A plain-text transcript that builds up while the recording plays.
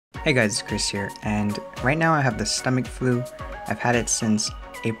Hey guys, it's Chris here, and right now I have the stomach flu. I've had it since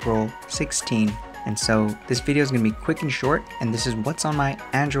April 16, and so this video is going to be quick and short, and this is what's on my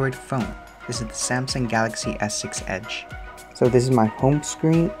Android phone. This is the Samsung Galaxy S6 Edge. So this is my home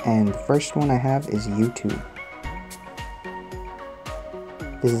screen, and the first one I have is YouTube.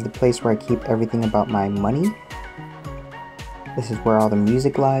 This is the place where I keep everything about my money. This is where all the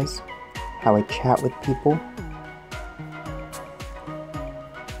music lies, how I chat with people.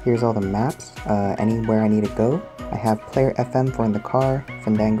 Here's all the maps, anywhere I need to go. I have Player FM for in the car,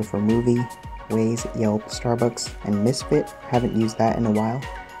 Fandango for movie, Waze, Yelp, Starbucks, and Misfit. Haven't used that in a while.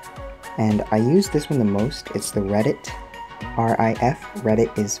 And I use this one the most. It's the Reddit. RIF,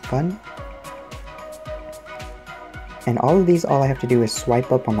 Reddit is fun. And all of these, all I have to do is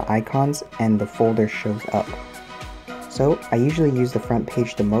swipe up on the icons and the folder shows up. So I usually use the front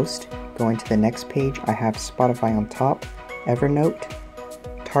page the most. Going to the next page, I have Spotify on top, Evernote,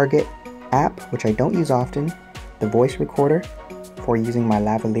 Target app, which I don't use often, the voice recorder for using my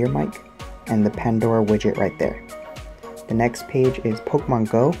lavalier mic, and the Pandora widget right there. The next page is Pokemon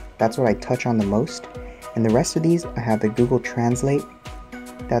Go. That's what I touch on the most. And the rest of these, I have the Google Translate.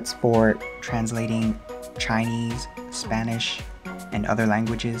 That's for translating Chinese, Spanish, and other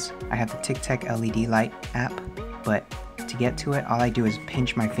languages. I have the Tic Tac LED light app, but to get to it, all I do is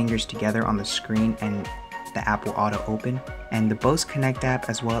pinch my fingers together on the screen and the app will auto open. And the Bose Connect app,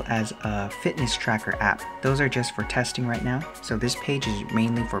 as well as a fitness tracker app. Those are just for testing right now. So this page is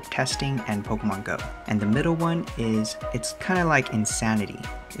mainly for testing and Pokemon Go. And the middle one is, it's kind of like Insanity.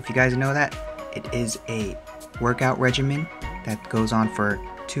 If you guys know that, it is a workout regimen that goes on for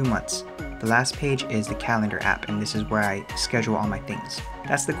 2 months. The last page is the calendar app, and this is where I schedule all my things.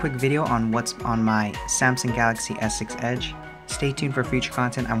 That's the quick video on what's on my Samsung Galaxy S6 Edge. Stay tuned for future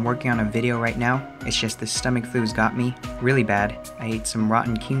content. I'm working on a video right now. It's just the stomach flu's got me really bad. I ate some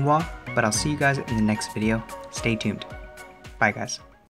rotten quinoa, but I'll see you guys in the next video. Stay tuned. Bye guys.